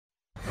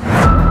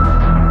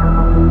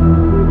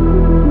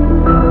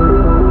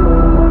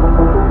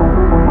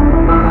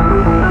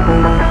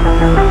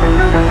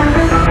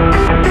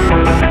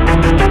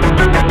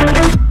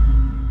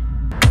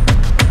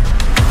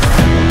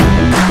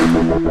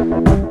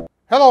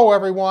Hello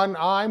everyone,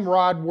 I'm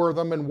Rod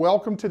Wortham and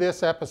welcome to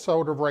this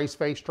episode of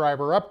Raceface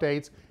Driver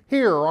Updates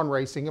here on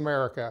Racing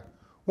America.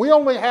 We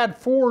only had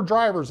 4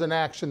 drivers in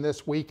action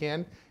this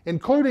weekend,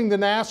 including the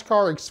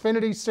NASCAR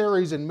Xfinity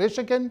Series in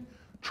Michigan,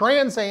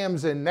 Trans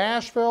Ams in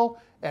Nashville,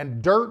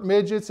 and Dirt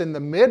Midgets in the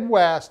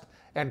Midwest,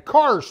 and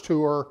Cars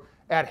Tour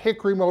at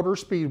Hickory Motor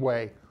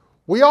Speedway.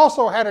 We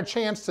also had a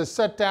chance to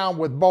sit down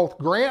with both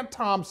Grant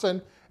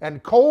Thompson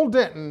and Cole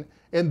Denton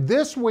in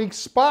this week's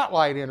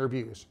Spotlight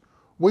interviews.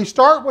 We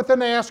start with the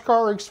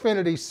NASCAR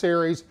Xfinity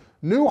Series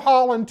New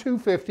Holland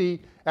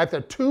 250 at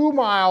the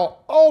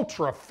 2-mile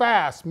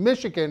ultra-fast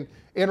Michigan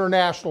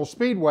International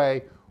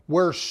Speedway,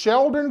 where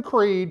Sheldon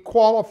Creed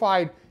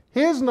qualified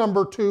his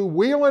number 2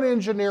 Whelen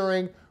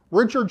Engineering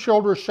Richard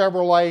Childress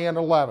Chevrolet in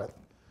 11th.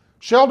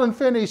 Sheldon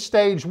finished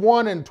stage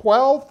 1 in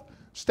 12th,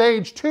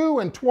 stage 2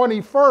 in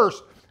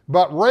 21st,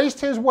 but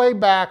raced his way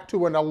back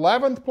to an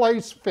 11th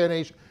place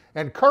finish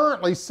and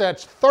currently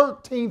sets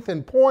 13th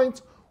in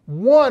points,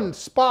 1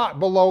 spot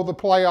below the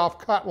playoff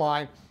cut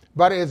line,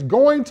 but is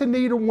going to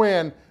need a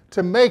win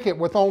to make it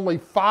with only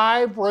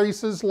 5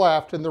 races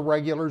left in the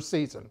regular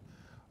season.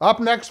 Up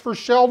next for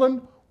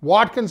Sheldon,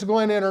 Watkins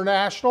Glen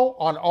International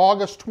on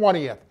August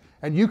 20th,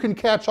 and you can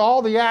catch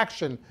all the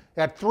action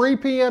at 3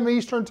 p.m.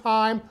 Eastern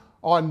Time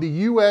on the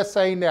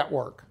USA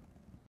Network.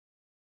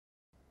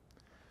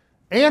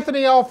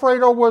 Anthony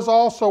Alfredo was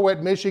also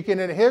at Michigan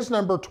in his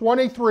number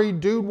 23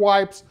 Dude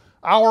Wipes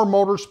Our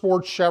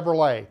Motorsports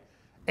Chevrolet.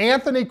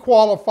 Anthony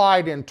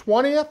qualified in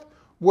 20th,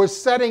 was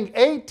setting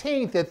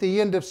 18th at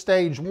the end of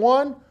stage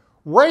 1,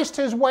 raced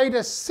his way to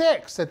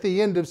 6th at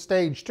the end of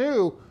stage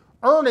 2,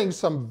 earning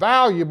some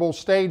valuable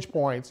stage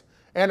points,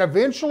 and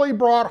eventually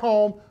brought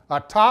home a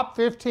top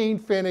 15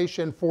 finish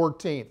in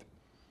 14th.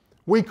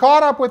 We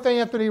caught up with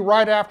Anthony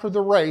right after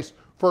the race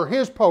for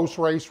his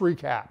post-race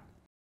recap.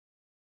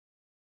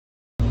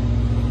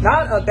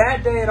 Not a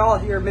bad day at all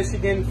here in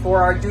Michigan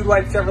for our Dude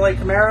Wipe Chevrolet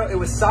Camaro. It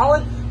was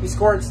solid. We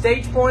scored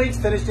stage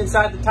points, finished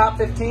inside the top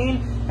 15,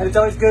 and it's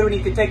always good when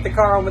you can take the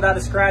car home without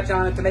a scratch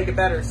on it to make it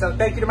better. So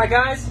thank you to my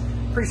guys.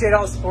 Appreciate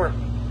all the support.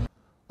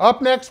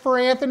 Up next for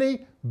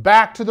Anthony,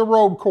 back to the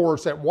road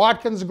course at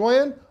Watkins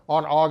Glen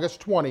on August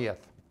 20th.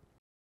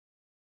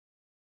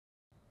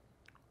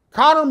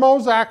 Connor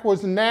Mosack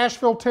was in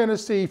Nashville,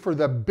 Tennessee for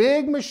the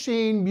Big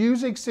Machine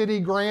Music City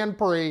Grand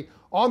Prix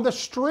on the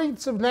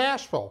streets of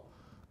Nashville.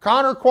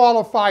 Connor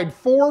qualified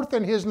 4th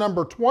in his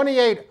number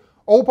 28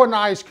 Open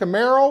Eyes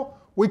Camaro.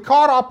 We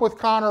caught up with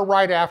Connor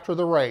right after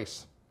the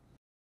race.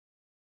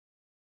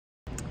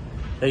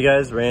 Hey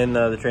guys, ran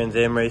the Trans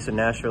Am race in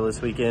Nashville this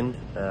weekend.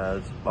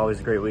 It's always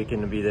a great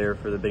weekend to be there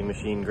for the Big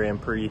Machine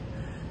Grand Prix.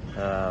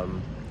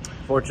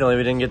 Fortunately,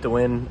 we didn't get the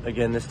win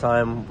again this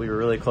time. We were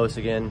really close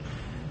again.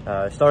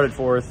 Started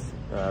 4th,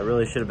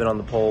 really should have been on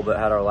the pole, but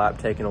had our lap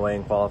taken away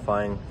in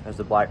qualifying as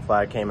the black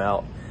flag came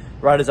out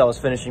right as I was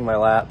finishing my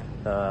lap.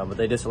 But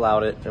they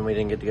disallowed it and we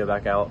didn't get to go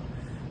back out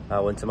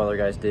when some other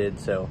guys did.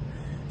 So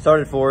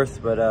started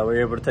 4th, but we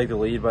were able to take the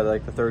lead by the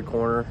 3rd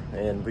corner,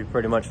 and we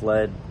pretty much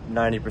led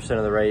 90%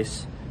 of the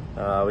race.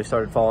 We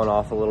started falling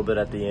off a little bit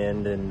at the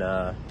end, and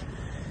the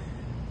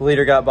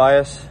leader got by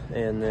us,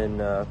 and then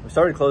we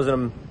started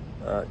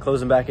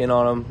closing back in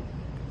on them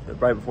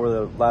right before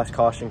the last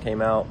caution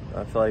came out.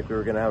 I feel like we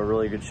were going to have a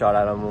really good shot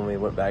at them when we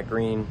went back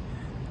green,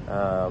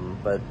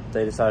 but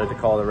they decided to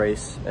call the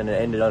race, and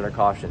it ended under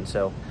caution.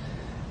 So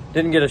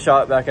didn't get a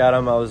shot back at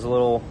him. I was a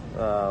little,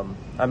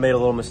 I made a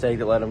little mistake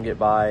that let him get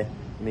by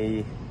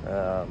me.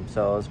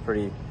 So I was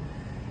pretty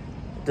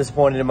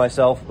disappointed in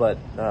myself, but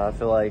I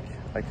feel like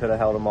I could have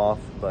held him off,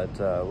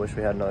 but wish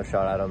we had another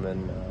shot at him,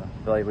 and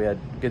feel like we had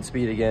good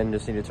speed again.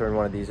 Just need to turn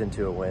one of these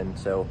into a win.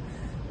 So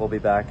we'll be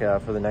back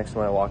for the next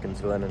one at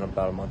Watkins Glen in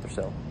about a month or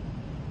so.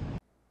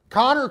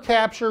 Connor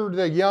captured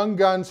the Young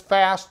Guns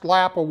Fast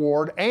Lap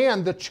Award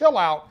and the Chill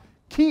Out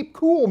Keep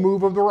Cool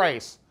move of the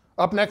race.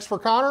 Up next for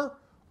Connor,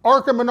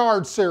 ARCA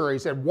Menard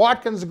Series at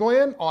Watkins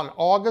Glen on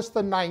August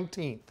the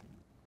 19th.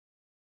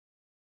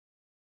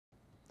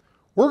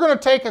 We're going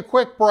to take a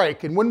quick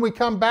break, and when we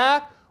come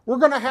back, we're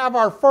going to have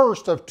our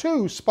first of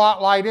 2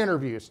 Spotlight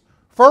interviews.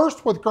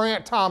 First with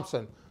Grant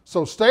Thompson.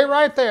 So stay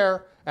right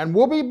there, and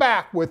we'll be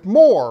back with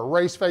more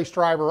Raceface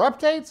Driver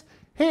Updates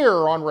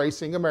here on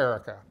Racing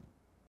America.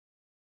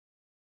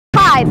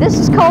 Hi, this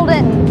is Cole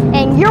Denton,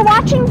 and you're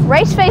watching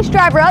Raceface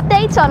Driver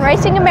Updates on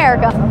Racing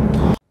America.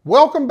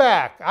 Welcome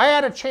back. I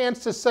had a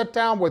chance to sit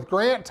down with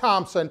Grant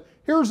Thompson.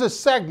 Here's a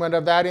segment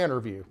of that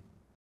interview.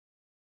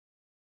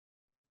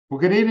 Well,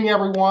 good evening,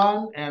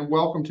 everyone, and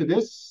welcome to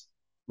this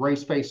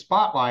Raceface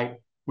Spotlight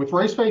with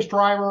Raceface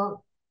driver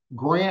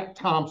Grant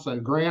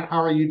Thompson. Grant,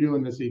 how are you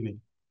doing this evening?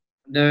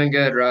 I'm doing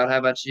good, Rod. How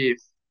about you?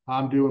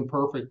 I'm doing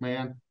perfect,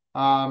 man.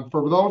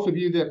 For those of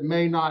you that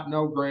may not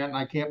know Grant, and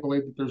I can't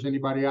believe that there's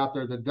anybody out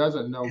there that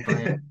doesn't know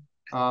Grant,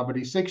 but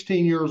he's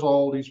 16 years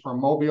old. He's from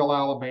Mobile,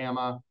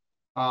 Alabama.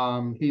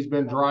 He's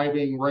been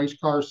driving race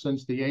cars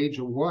since the age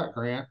of what,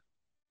 Grant?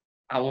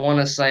 I want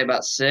to say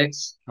about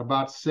 6.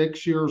 About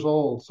 6 years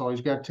old. So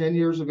he's got 10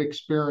 years of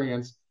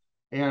experience.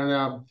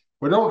 And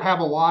We don't have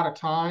a lot of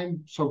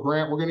time, so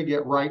Grant, we're going to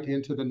get right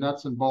into the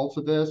nuts and bolts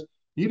of this.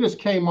 You just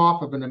came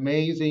off of an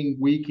amazing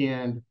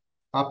weekend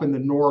up in the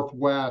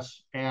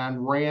Northwest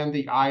and ran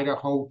the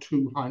Idaho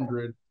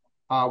 200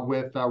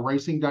 with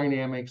Racing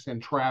Dynamics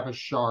and Travis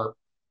Sharp.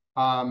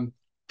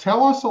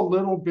 Tell us a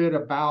little bit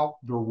about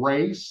the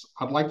race.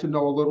 I'd like to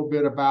know a little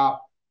bit about,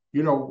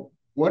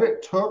 what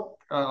it took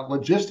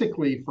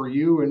logistically for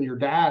you and your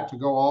dad to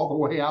go all the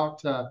way out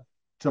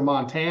to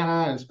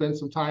Montana and spend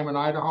some time in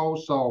Idaho.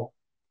 So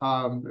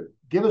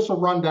give us a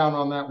rundown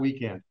on that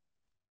weekend.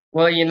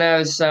 Well,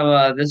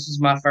 this is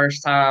my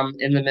first time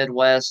in the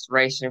Midwest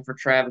racing for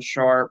Travis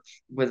Sharp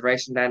with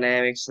Racing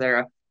Dynamics.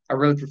 They're a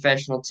really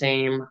professional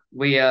team.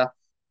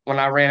 When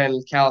I ran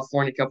in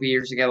California a couple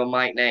years ago with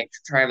Mike Neck,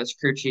 Travis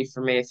crew chief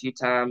for me a few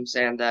times,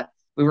 and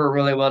we were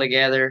really well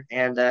together.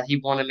 And he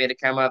wanted me to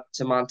come up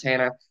to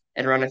Montana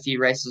and run a few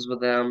races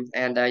with them.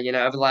 And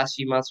over the last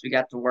few months, we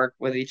got to work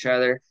with each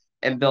other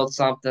and build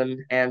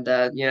something. And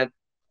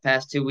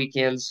past 2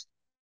 weekends,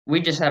 we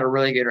just had a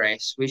really good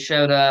race. We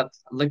showed up,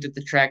 looked at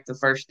the track the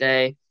first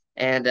day,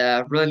 and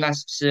really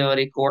nice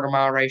facility,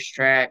 quarter-mile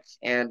racetrack,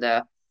 and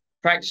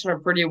practiced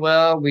it pretty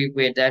well.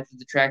 We adapted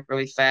the track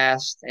really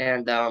fast,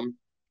 and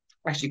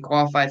actually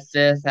qualified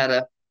fifth, had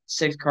a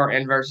 6-car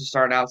inverse to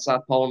start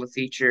outside pole in the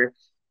feature,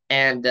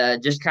 and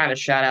just kind of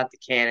shot out the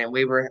cannon.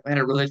 We had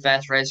a really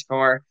fast race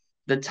car.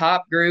 The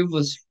top groove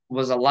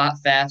was a lot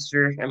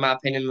faster, in my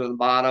opinion, than the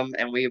bottom,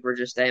 and we were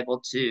just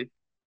able to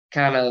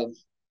kind of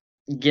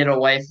get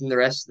away from the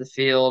rest of the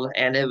field.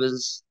 And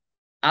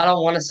I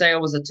don't want to say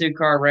it was a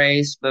 2-car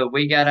race, but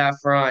we got out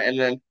front, and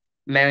then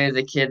mainly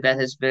the kid that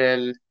has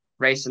been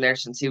racing there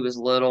since he was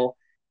little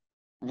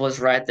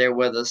was right there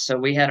with us. So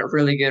we had a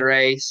really good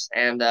race,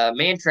 and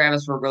me and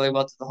Travis were really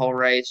well to the whole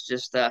race,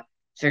 just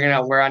figuring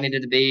out where I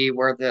needed to be,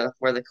 where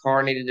the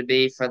car needed to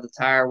be for the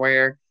tire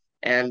wear,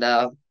 and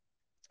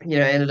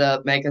ended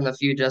up making a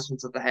few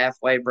adjustments at the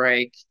halfway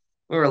break.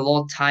 We were a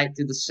little tight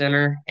through the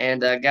center,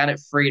 and got it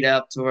freed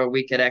up to where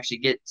we could actually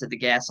get to the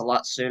gas a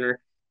lot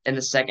sooner in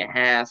the second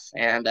half,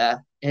 and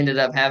ended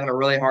up having a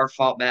really hard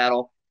fought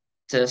battle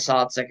to a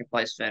solid second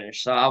place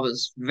finish. So I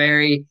was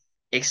very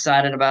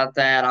excited about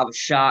that. I was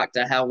shocked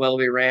at how well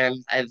we ran.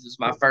 It was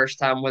my first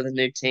time with a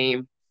new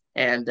team,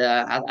 and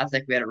I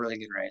think we had a really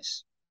good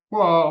race.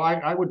 Well,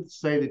 I would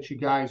say that you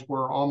guys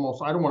were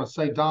almost, I don't want to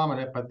say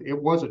dominant, but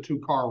it was a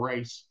 2-car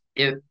race.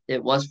 It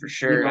was for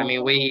sure. I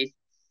mean,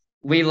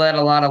 we led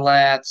a lot of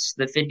laps.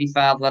 The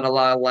 55 led a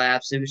lot of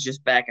laps. It was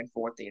just back and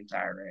forth the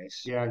entire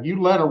race. Yeah,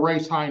 you led a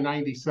race high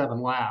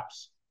 97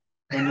 laps.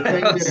 And the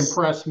thing that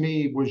impressed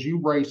me was you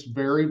raced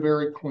very,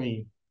 very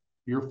clean.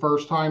 Your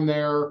first time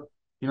there,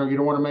 you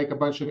don't want to make a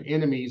bunch of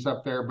enemies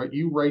up there, but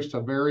you raced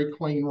a very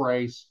clean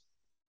race.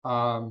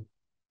 We'll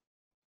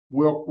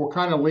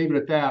kind of leave it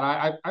at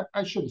that.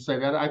 I shouldn't say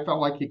that. I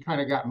felt like you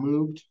kind of got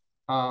moved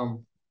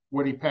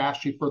when he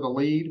passed you for the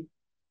lead,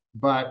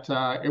 but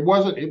it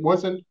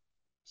wasn't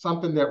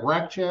something that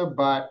wrecked you.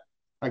 But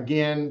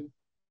again,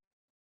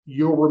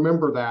 you'll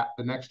remember that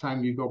the next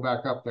time you go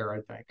back up there,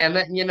 I think. And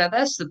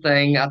that's the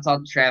thing. I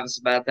talked to Travis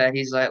about that.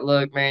 He's like,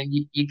 look, man,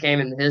 you came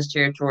into his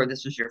territory.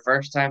 This was your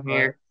first time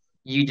here. Right.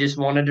 You just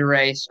wanted to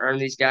race, earn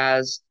these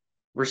guys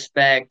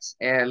respect.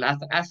 And I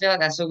feel like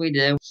that's what we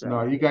do. So.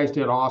 No, you guys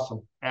did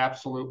awesome.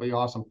 Absolutely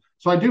awesome.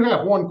 So I do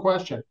have one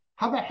question.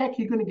 How the heck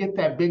are you going to get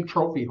that big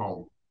trophy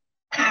home?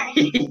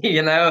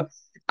 I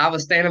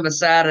was standing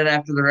beside it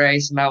after the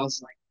race, and I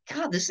was like,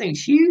 God, this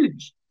thing's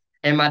huge.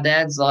 And my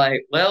dad's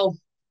like, well,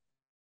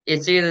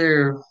 it's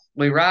either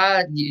we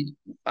ride,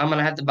 I'm going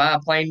to have to buy a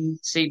plane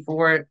seat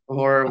for it,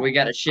 or we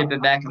got to ship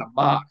it back in a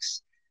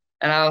box.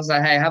 And I was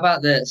like, hey, how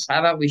about this? How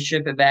about we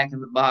ship it back in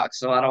the box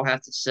so I don't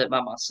have to sit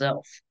by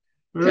myself?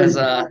 Because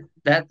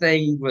that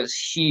thing was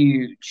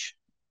huge.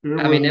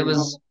 I mean, it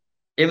was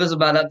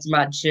about up to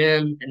my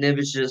chin, and it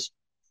was just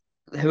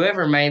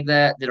whoever made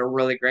that did a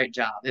really great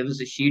job. It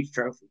was a huge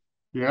trophy.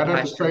 Yeah, I'd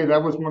have to say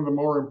that was one of the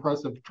more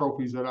impressive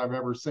trophies that I've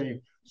ever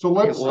seen. So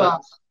let's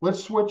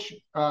switch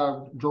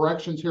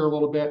directions here a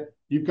little bit.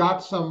 You've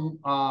got some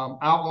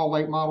outlaw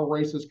late model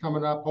races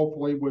coming up,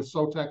 hopefully with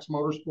Sotex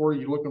Motorsport. Are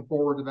you looking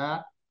forward to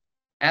that?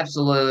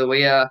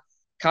 Absolutely.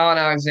 Colin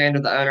Alexander,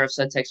 the owner of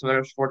Sotex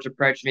Motorsports,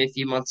 approached me a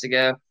few months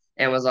ago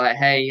and was like,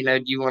 hey,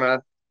 do you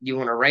want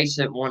to race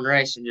it one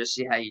race and just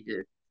see how you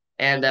do?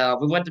 And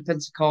we went to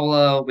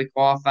Pensacola. We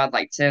qualified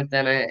like 10th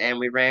in it, and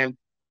we ran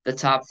the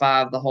top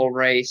 5 the whole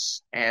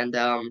race, and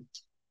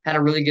had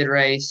a really good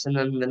race. And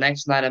then the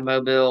next night in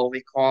Mobile,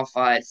 we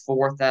qualified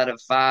 4th out of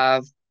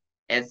 5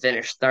 and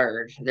finished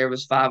 3rd. There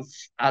was 5,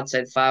 I'd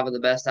say 5 of the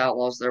best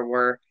outlaws there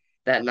were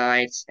that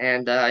night.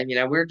 And,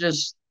 we're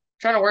just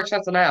trying to work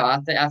something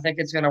out. I think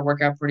it's going to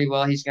work out pretty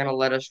well. He's going to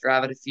let us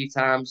drive it a few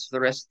times for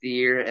the rest of the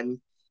year, and,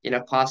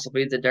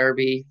 possibly the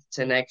Derby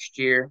to next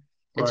year.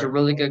 It's a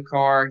really good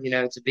car.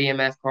 It's a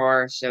BMF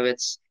car, so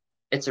it's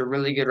a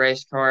really good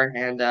race car,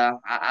 and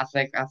I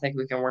think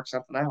we can work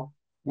something out.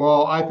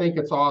 Well, I think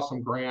it's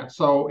awesome, Grant.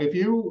 So if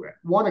you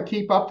want to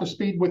keep up to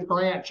speed with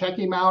Grant, check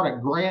him out at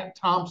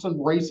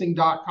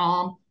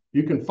GrantThompsonRacing.com.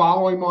 You can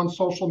follow him on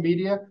social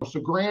media. So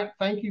Grant,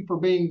 thank you for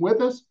being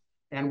with us.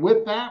 And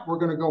with that, we're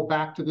going to go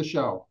back to the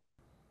show.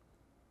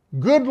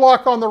 Good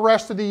luck on the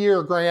rest of the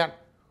year, Grant.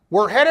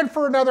 We're headed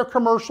for another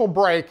commercial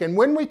break, and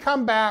when we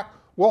come back,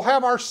 we'll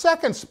have our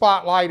second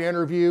spotlight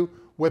interview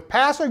with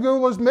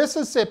Pascagoula's,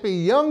 Mississippi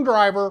young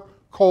driver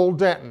Cole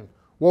Denton.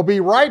 We'll be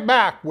right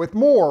back with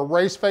more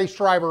Race Face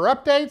Driver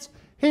updates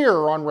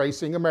here on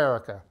Racing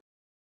America.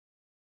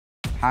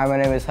 Hi, my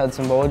name is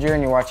Hudson Bolger,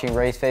 and you're watching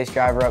Race Face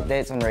Driver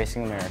Updates on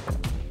Racing America.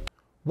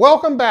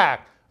 Welcome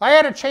back. I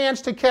had a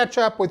chance to catch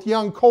up with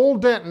young Cole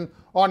Denton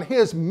on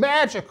his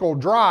magical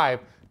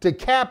drive to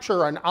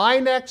capture an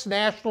INEX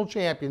National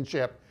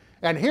Championship.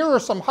 And here are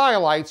some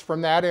highlights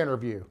from that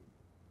interview.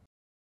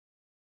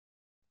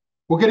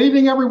 Well, good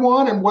evening,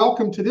 everyone, and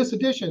welcome to this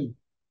edition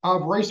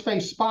of Race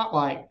Face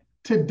Spotlight.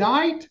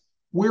 Tonight,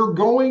 we're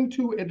going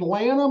to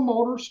Atlanta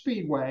Motor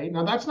Speedway.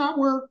 Now, that's not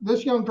where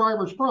this young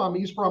driver's from.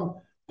 He's from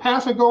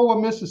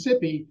Pascagoula,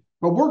 Mississippi,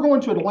 but we're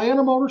going to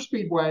Atlanta Motor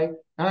Speedway,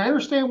 and I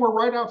understand we're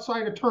right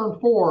outside of turn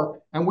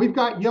 4, and we've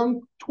got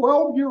young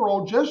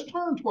 12-year-old, just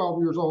turned 12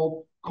 years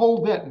old,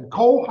 Cole Denton.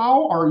 Cole,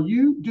 how are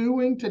you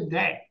doing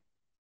today?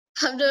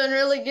 I'm doing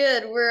really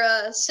good.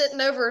 We're sitting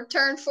over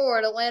turn 4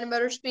 at Atlanta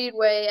Motor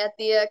Speedway at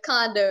the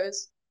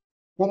condos.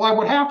 Well, I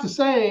would have to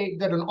say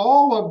that in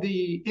all of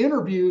the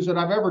interviews that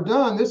I've ever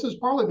done, this is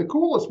probably the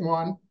coolest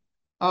one.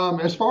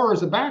 As far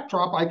as the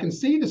backdrop, I can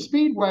see the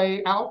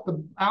speedway out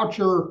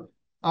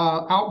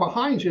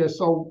behind you.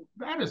 So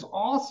that is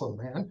awesome,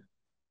 man.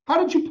 How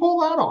did you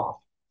pull that off?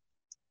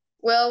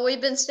 Well,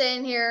 we've been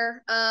staying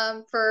here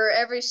for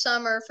every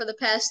summer for the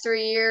past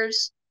 3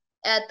 years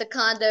at the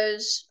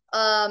condos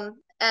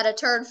at a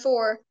turn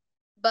 4,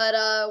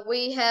 but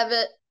we have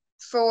it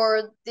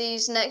for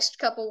these next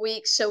couple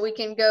weeks so we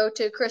can go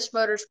to Chris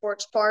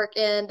Motorsports Park,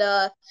 and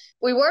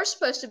we were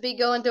supposed to be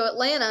going to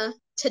Atlanta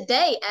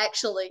today,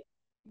 actually,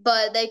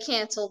 but they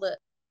canceled it.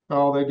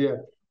 Oh, they did.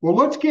 Well,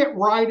 let's get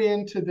right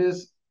into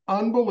this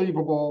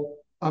unbelievable,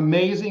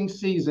 amazing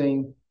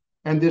season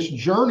and this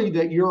journey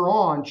that you're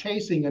on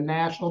chasing a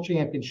national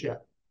championship.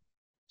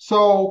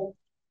 So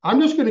I'm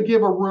just going to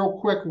give a real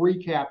quick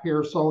recap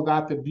here so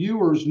that the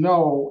viewers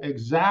know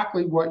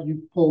exactly what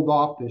you pulled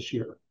off this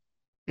year.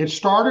 It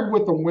started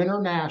with the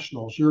Winter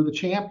Nationals. You're the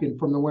champion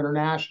from the Winter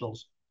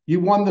Nationals. You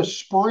won the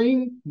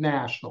Spring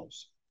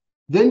Nationals.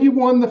 Then you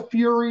won the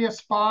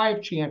Furious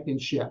 5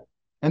 Championship,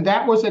 and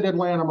that was at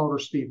Atlanta Motor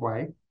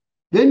Speedway.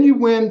 Then you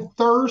win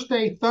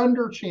Thursday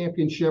Thunder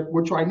Championship,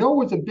 which I know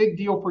was a big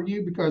deal for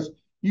you because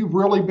you've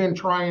really been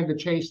trying to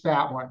chase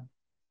that one.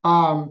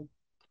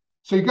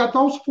 So you got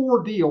those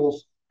 4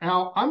 deals.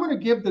 Now, I'm going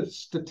to give the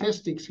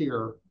statistics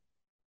here.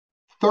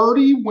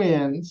 30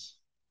 wins,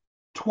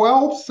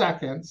 12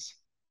 seconds,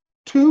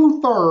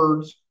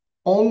 2/3,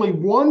 only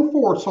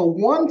 1/4. So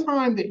one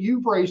time that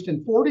you've raced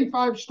in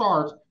 45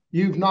 starts,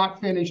 you've not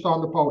finished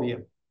on the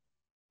podium.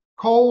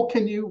 Cole,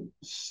 can you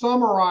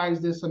summarize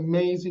this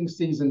amazing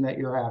season that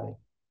you're having?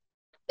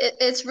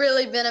 It's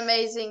really been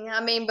amazing.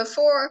 I mean,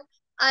 before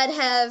I'd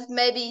have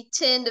maybe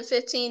 10 to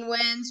 15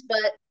 wins,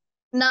 but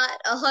not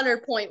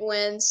 100-point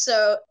wins.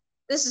 So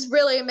this is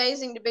really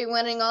amazing to be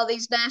winning all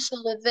these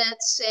national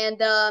events. And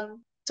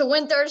to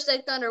win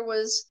Thursday Thunder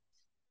was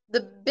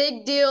the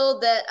big deal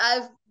that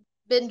I've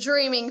been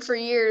dreaming for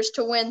years,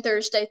 to win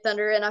Thursday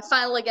Thunder, and I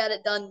finally got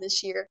it done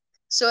this year.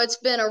 So it's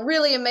been a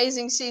really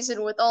amazing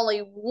season with only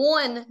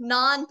one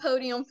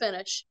non-podium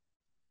finish.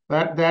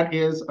 That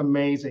is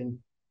amazing.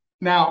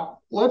 Now,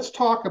 let's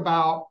talk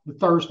about the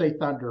Thursday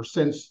Thunder,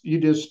 since you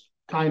just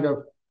kind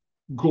of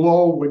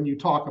glow when you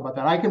talk about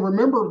that. I can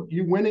remember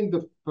you winning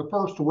the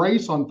first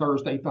race on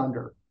Thursday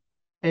Thunder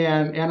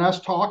and us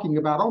talking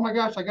about, oh my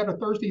gosh, I got a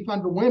Thursday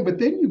Thunder win, but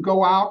then you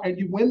go out and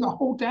you win the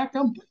whole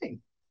dadgum thing.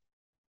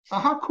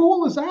 How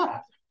cool is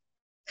that?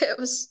 That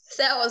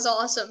was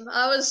awesome.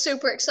 I was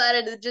super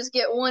excited to just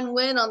get one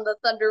win on the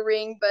Thunder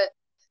Ring, but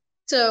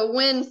to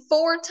win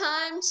 4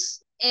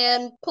 times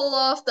and pull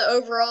off the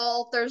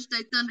overall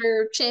Thursday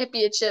Thunder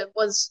championship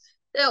was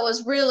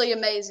really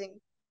amazing.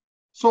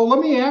 So let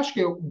me ask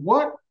you,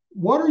 what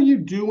are you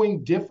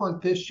doing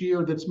different this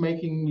year that's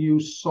making you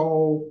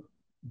so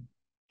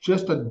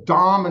just a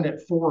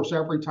dominant force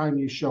every time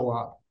you show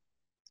up?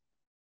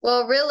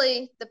 Well,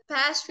 really, the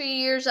past few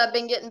years I've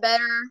been getting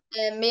better,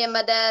 and me and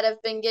my dad have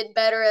been getting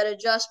better at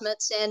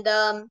adjustments,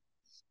 and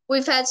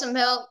we've had some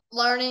help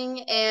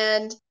learning,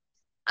 and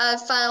I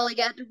finally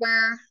got to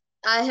where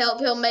I help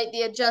him make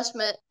the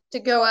adjustment to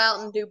go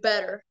out and do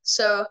better.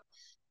 So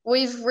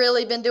we've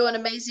really been doing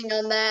amazing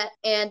on that,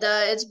 and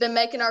it's been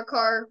making our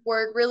car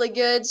work really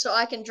good so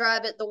I can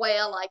drive it the way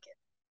I like it.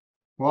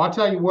 Well, I'll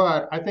tell you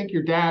what, I think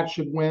your dad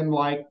should win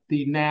like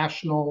the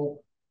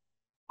national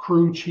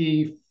crew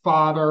chief,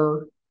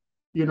 father.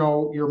 You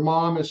know, your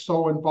mom is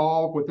so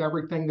involved with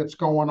everything that's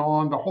going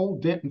on. The whole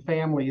Denton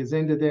family is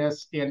into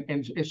this, and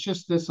it's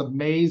just this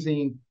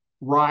amazing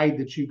ride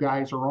that you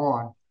guys are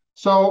on.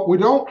 So we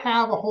don't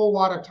have a whole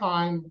lot of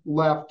time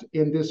left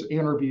in this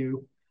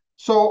interview.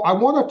 So I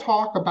want to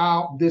talk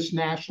about this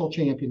national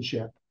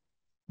championship,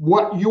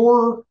 what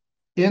your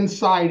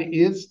insight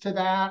is to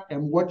that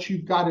and what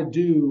you've got to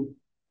do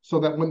so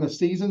that when the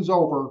season's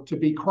over to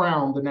be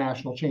crowned the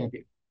national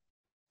champion?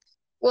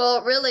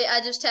 Well, really,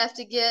 I just have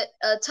to get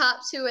a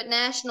top 2 at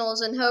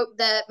nationals and hope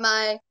that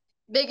my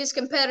biggest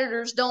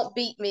competitors don't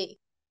beat me.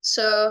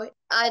 So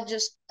I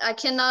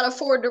cannot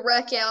afford to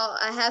wreck out.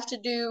 I have to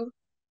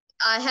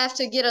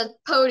get a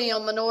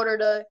podium in order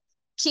to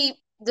keep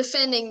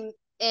defending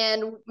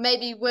and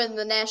maybe win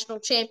the national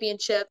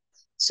championship.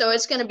 So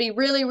it's going to be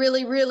really,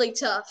 really, really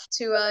tough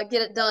to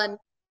get it done.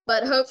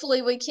 But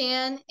hopefully we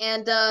can.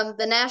 And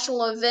the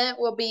national event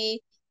will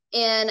be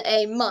in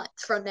a month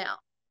from now.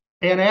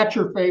 And at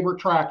your favorite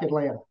track,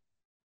 Atlanta?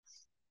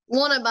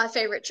 One of my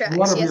favorite tracks.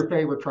 One of your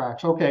favorite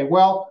tracks. Okay.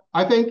 Well,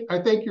 I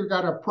think you've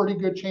got a pretty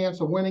good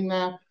chance of winning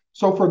that.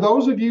 So for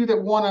those of you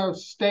that want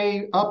to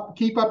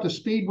keep up to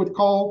speed with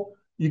Cole,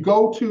 you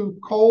go to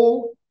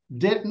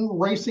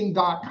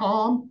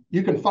ColeDentonRacing.com.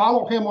 You can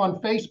follow him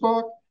on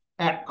Facebook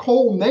at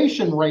Cole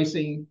Nation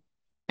Racing.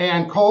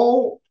 And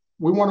Cole,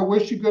 we want to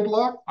wish you good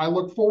luck. I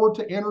look forward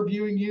to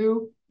interviewing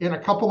you in a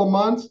couple of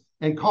months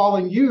and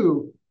calling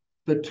you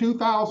the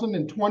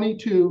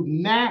 2022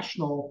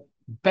 National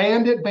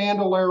Bandit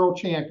Bandolero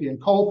Champion.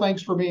 Cole,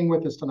 thanks for being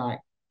with us tonight.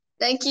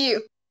 Thank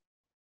you.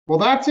 Well,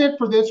 that's it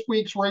for this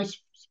week's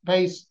Race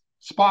Face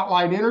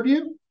Spotlight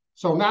interview.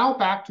 So now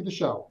back to the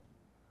show.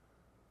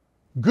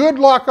 Good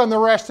luck on the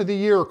rest of the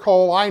year,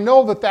 Cole. I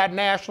know that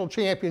national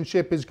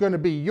championship is going to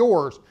be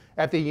yours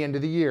at the end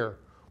of the year.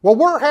 Well,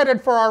 we're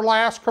headed for our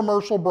last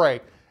commercial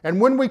break. And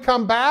when we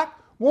come back,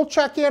 we'll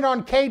check in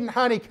on Caden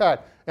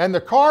Honeycutt and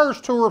the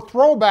Cars Tour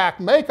Throwback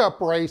Makeup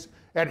Race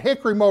at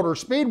Hickory Motor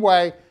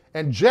Speedway,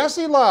 and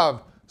Jesse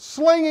Love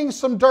slinging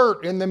some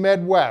dirt in the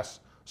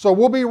Midwest. So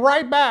we'll be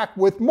right back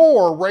with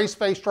more Race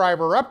Face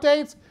Driver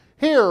updates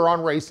here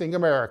on Racing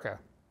America.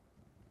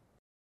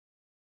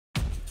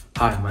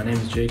 Hi, my name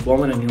is Jake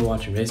Wellman and you're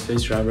watching Race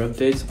Face Driver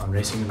Updates on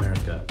Racing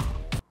America.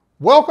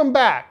 Welcome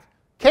back.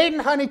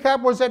 Caden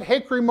Honeycutt was at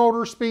Hickory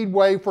Motor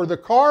Speedway for the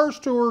Cars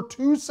Tour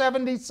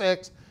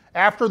 276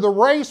 after the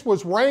race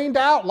was rained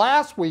out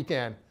last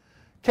weekend.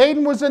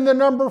 Caden was in the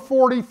number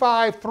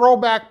 45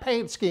 throwback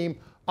paint scheme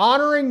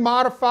honoring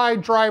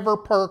modified driver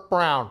Perk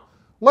Brown.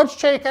 Let's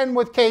check in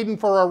with Caden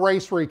for a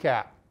race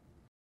recap.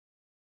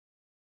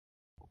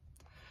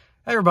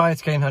 Hey everybody,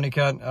 it's Caden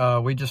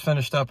Honeycutt. We just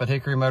finished up at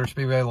Hickory Motor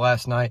Speedway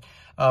last night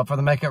for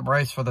the makeup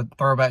race for the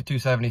Throwback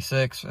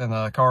 276 and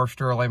the Cars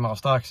Tour Late Model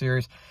Stock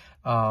Series.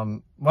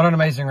 What an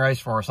amazing race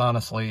for us,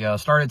 honestly.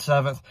 Started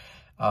 7th.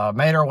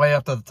 Made our way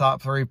up to the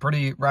top 3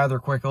 rather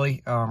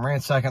quickly.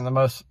 Ran second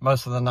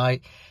most of the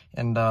night.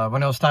 And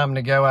when it was time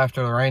to go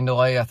after the rain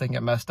delay, I think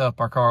it messed up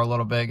our car a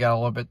little bit, got a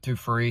little bit too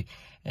free.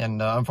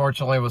 And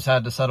unfortunately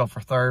had to settle for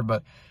 3rd.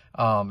 But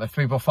if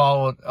people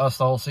followed us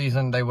the whole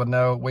season, they would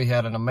know we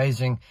had an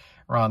amazing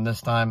run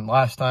this time.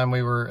 Last time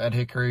we were at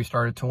Hickory,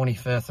 started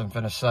 25th and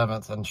finished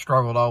 7th and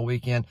struggled all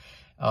weekend.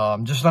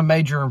 Just a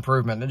major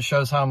improvement. It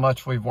shows how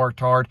much we've worked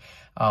hard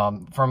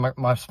from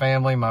my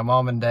family, my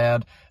mom and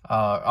dad,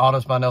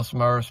 Autos by Nelson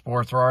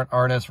Motorsports,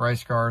 RNS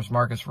Race Cars,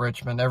 Marcus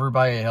Richmond,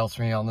 everybody helps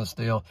me on this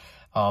deal.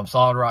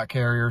 Solid Rock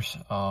Carriers,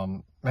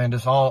 and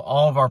just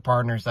all of our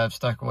partners that have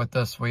stuck with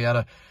us. We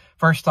had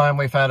first time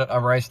we've had a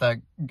race that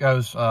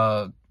goes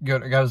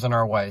in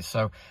our way.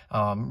 So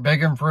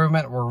big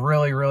improvement. We're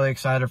really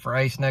excited for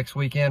Ace next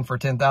weekend for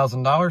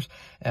 $10,000,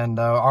 and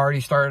already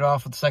started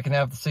off with the second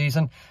half of the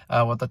season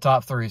with the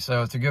top 3.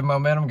 So it's a good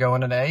momentum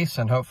going into Ace,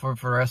 and hopefully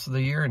for the rest of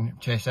the year and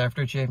chase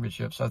after a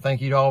championship. So thank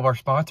you to all of our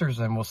sponsors,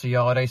 and we'll see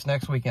y'all at Ace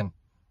next weekend.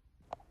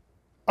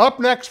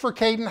 Up next for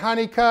Caden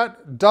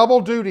Honeycutt,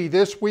 double duty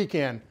this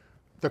weekend.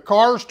 The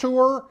Cars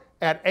Tour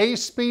at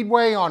Ace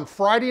Speedway on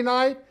Friday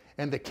night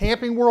and the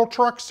Camping World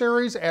Truck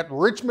Series at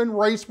Richmond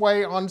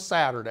Raceway on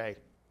Saturday.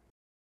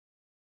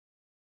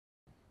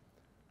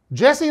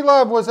 Jesse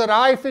Love was at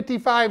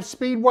I-55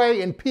 Speedway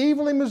in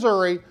Peevely,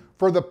 Missouri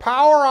for the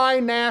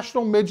POWRi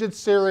National Midget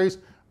Series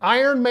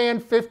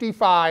Ironman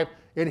 55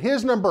 in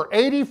his number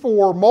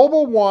 84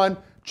 Mobil 1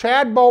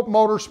 Chad Boat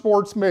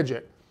Motorsports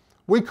Midget.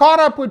 We caught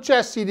up with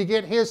Jesse to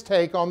get his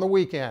take on the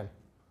weekend.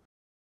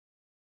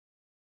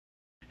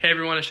 Hey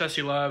everyone, it's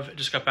Jesse Love.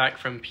 Just got back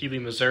from Peevely,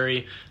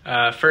 Missouri.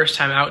 First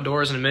time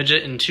outdoors in a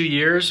midget in 2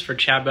 years for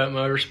Chad Boat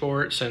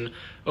Motorsports, and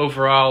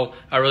overall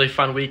a really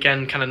fun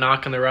weekend, kind of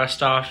knocking the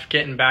rust off,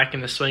 getting back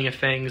in the swing of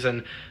things,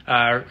 and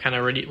kind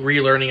of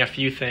relearning a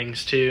few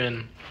things too.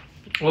 And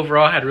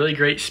overall had really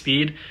great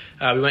speed.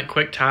 We went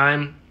quick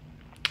time,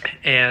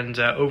 and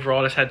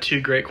overall just had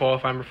 2 great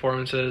qualifying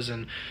performances,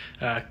 and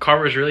car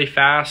was really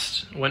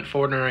fast, went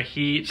forward in our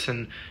heats,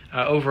 and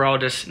overall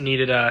just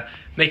needed to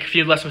make a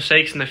few less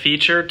mistakes in the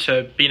future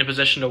to be in a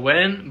position to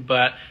win,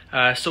 but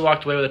still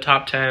walked away with a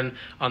top 10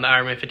 on the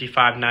Ironman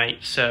 55 night.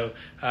 So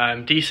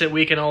decent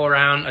weekend all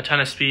around, a ton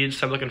of speed,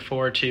 so I'm looking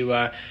forward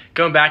to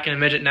going back in a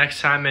midget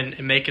next time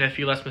and making a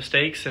few less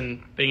mistakes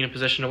and being in a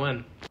position to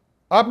win.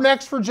 Up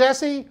next for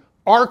Jesse,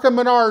 ARCA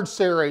Menards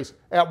Series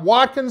at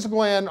Watkins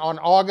Glen on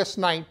August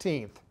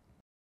 19th.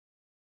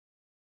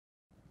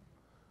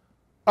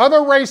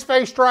 Other race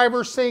face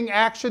drivers seeing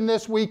action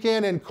this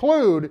weekend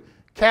include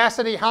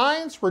Cassidy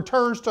Hines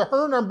returns to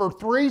her number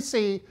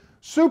 3C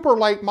Super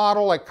Late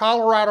Model at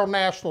Colorado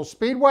National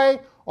Speedway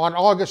on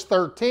August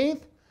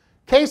 13th.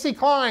 Casey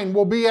Klein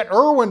will be at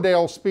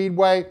Irwindale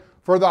Speedway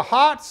for the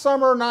Hot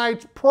Summer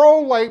Nights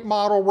Pro Late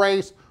Model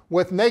race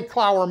with Nate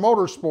Clower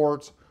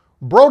Motorsports.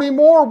 Brody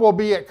Moore will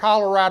be at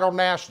Colorado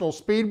National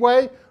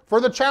Speedway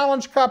for the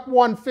Challenge Cup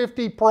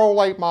 150 Pro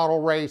Late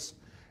Model race.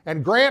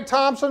 And Grant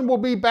Thompson will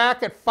be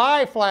back at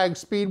Five Flags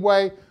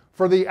Speedway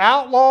for the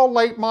Outlaw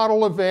Late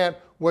Model event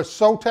with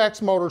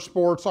Sotex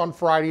Motorsports on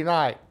Friday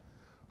night.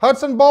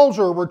 Hudson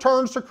Bolger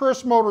returns to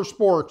Chris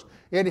Motorsports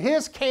in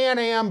his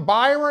Can-Am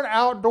Byron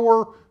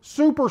Outdoor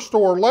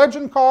Superstore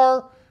Legend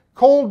car.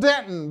 Cole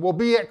Denton will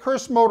be at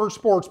Chris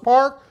Motorsports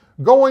Park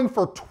going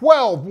for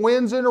 12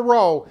 wins in a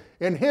row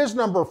in his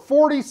number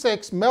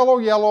 46 Mellow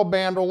Yellow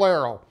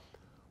Bandolero.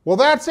 Well,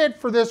 that's it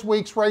for this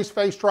week's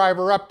Raceface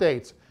Driver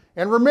Updates.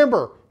 And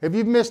remember, if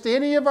you've missed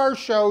any of our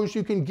shows,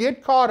 you can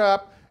get caught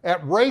up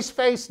at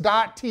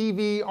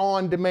raceface.tv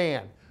on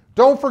demand.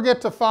 Don't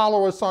forget to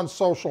follow us on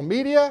social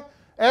media.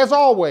 As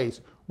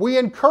always, we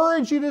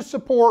encourage you to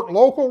support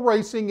local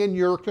racing in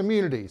your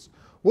communities.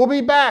 We'll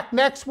be back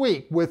next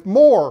week with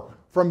more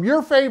from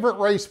your favorite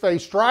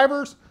Raceface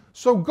drivers.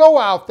 So go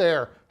out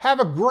there, have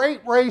a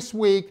great race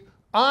week.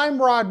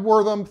 I'm Rod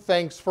Wortham.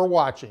 Thanks for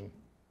watching.